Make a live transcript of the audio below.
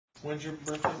When's your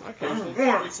birthday? Okay,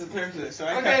 Yeah. it's a Thursday, so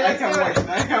Okay, I can wait. let's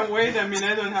I can wait. I mean,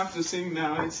 I don't have to sing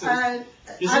now. It's Ale,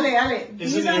 these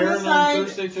Isn't are the Aaron on side,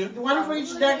 Thursday too? one for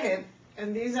each decade,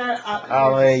 and these are.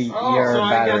 Ali, your so I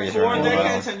batteries get are 4 low.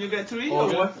 decades and you get 3, or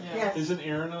what? Yes. Isn't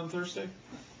Aaron on Thursday?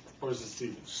 Or is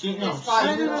it Steven? No.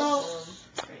 I don't know.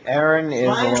 Aaron is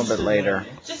a little bit later.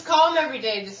 Just call him every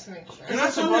day just to make sure. You're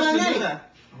not supposed to do that.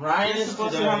 Ryan You're is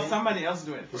supposed to today. have somebody else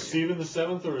do it for Is you. Steven the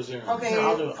 7th or is Aaron? Okay,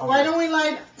 I'll do it. why don't we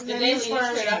light Did the they news leave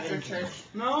first? straight after church?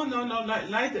 No, like Did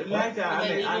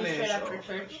they Ale. leave straight after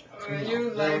church? You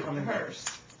light hers.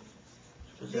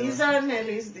 These are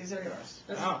Nelly's, these are yours.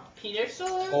 Is Oh. Peter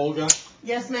still there? Olga?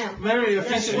 Yes, ma'am. Very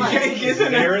official Yes, cake, Is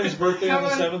isn't it? Aaron's birthday on the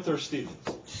Come 7th or Steven's?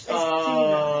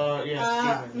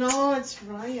 Yeah, Steven. No, it's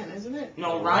Ryan, isn't it?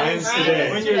 No, Ryan's Ryan today.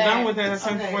 When you're today. done with it, at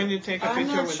some Okay. point you take a I'm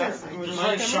picture not with sure. us. With Just my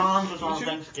like camera. Sean's was on Would you?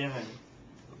 Thanksgiving.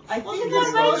 I think Wasn't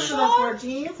it's that close to the right,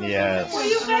 14th. Yes. Were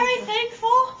you very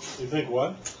thankful? You think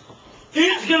what?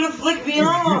 He's gonna flick me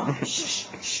off.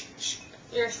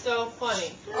 You're so funny.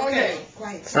 Okay,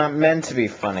 It's not meant to be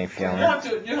funny, You Fiona. have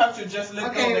to just let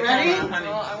Okay, go of the ready? camera, honey.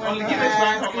 No, I want Only to give us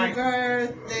one for Happy Mike.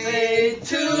 birthday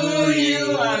to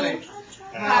you. Ale.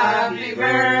 Happy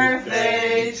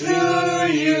birthday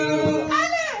to you.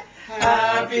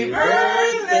 Happy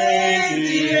birthday,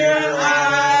 dear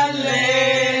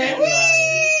Ale.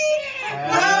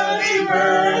 Happy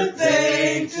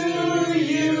birthday to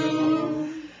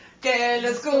you. Que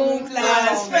los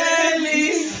cumplas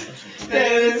feliz. Te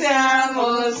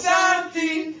deseamos a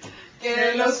ti.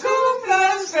 Que los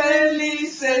cumplas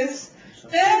felices.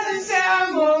 Te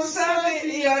deseamos a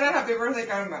ti. Y ahora happy birthday,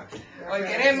 Karma. Hoy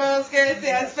queremos que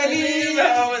seas feliz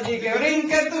y que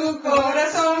brinque tu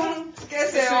corazón, que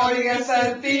se oiga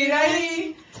salpir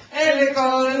ahí el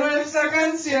eco de nuestra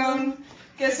canción,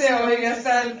 que se oiga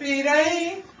salpir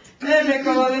ahí el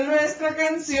eco de nuestra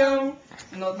canción.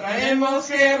 No traemos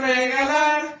que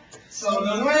regalar,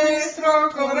 solo nuestro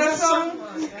corazón,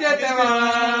 que te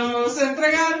vamos a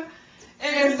entregar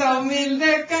en esta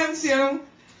humilde canción.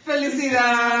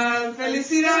 Felicidad,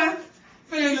 felicidad.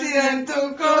 Felicidad en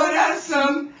tu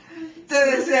corazón, te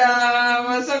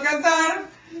deseamos al cantar,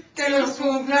 que los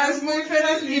cumplas muy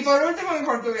feliz. Y por último en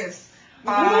portugués.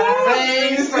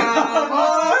 Parabéns para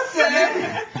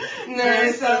você,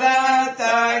 nesta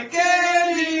data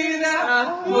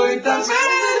querida, muita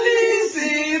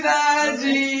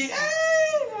felicidade,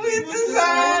 muitos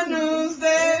anos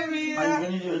de vida.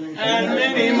 And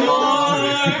many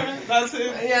more. That's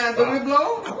it. Yeah, do we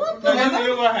blow? No,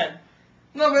 you go ahead.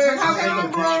 No, but how can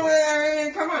we blow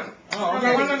it? Come on. Oh,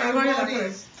 Okay, okay. I'm gonna do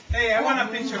this. Hey, I want a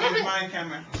picture with my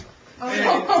camera.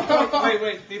 Oh.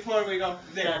 Wait, before we go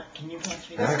there. Can you pass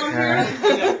me This one Okay.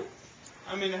 here?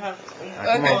 I mean, I have. I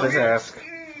can make this ask.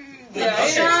 Yeah,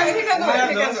 he can do it. He can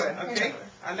One do of those, it. okay.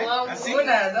 Ale, Well, así. 1,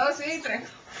 2, y 3.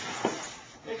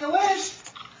 Make a wish.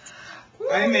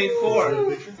 I made 4. 1,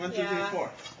 2, 3, Yeah. 4.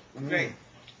 Great.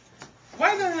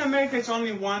 Why does in America it's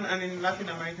only 1 and in Latin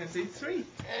America it's 3?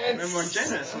 We're more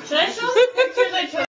generous. Should I show the pictures I took?